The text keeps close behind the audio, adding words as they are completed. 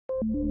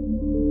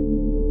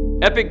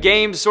Epic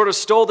Games sort of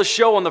stole the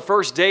show on the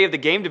first day of the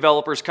Game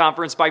Developers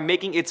Conference by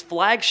making its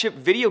flagship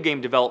video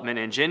game development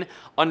engine,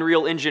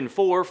 Unreal Engine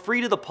 4,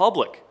 free to the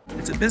public.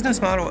 It's a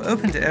business model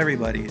open to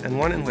everybody, and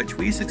one in which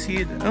we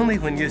succeed only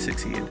when you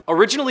succeed.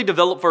 Originally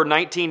developed for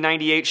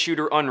 1998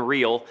 shooter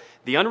Unreal,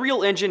 the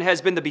Unreal Engine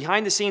has been the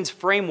behind-the-scenes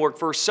framework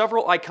for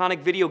several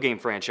iconic video game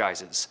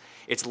franchises.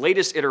 Its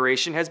latest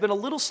iteration has been a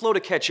little slow to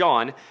catch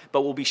on,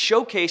 but will be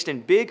showcased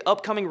in big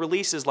upcoming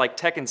releases like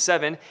Tekken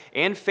 7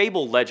 and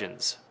Fable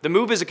Legends. The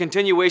move is a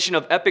continuation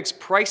of Epic's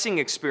pricing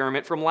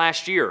experiment from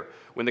last year,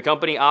 when the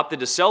company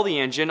opted to sell the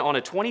engine on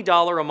a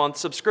 $20 a month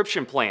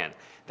subscription plan.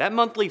 That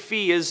monthly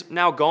fee is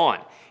now gone.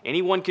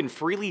 Anyone can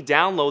freely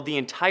download the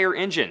entire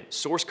engine,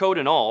 source code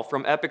and all,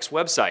 from Epic's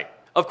website.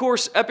 Of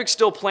course, Epic's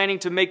still planning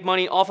to make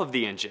money off of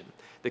the engine.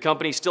 The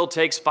company still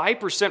takes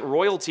 5%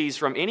 royalties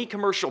from any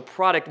commercial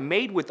product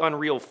made with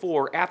Unreal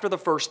 4 after the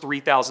first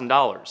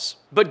 $3,000.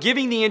 But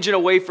giving the engine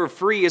away for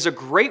free is a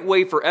great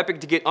way for Epic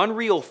to get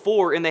Unreal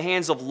 4 in the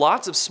hands of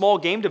lots of small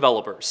game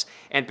developers,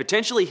 and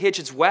potentially hitch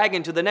its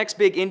wagon to the next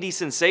big indie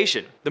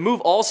sensation. The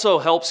move also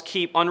helps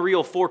keep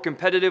Unreal 4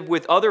 competitive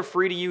with other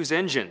free-to-use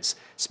engines,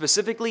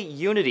 specifically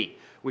Unity,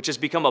 which has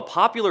become a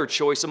popular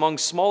choice among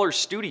smaller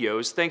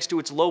studios thanks to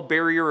its low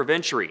barrier of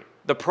entry.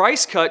 The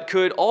price cut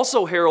could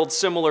also herald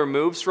similar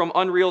moves from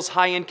Unreal's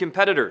high-end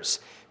competitors.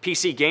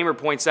 PC Gamer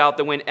points out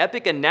that when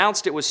Epic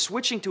announced it was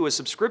switching to a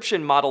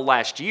subscription model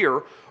last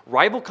year,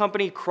 rival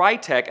company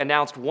Crytek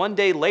announced one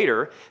day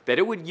later that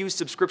it would use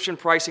subscription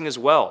pricing as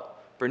well.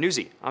 For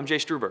Newsy, I'm Jay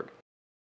Struberg.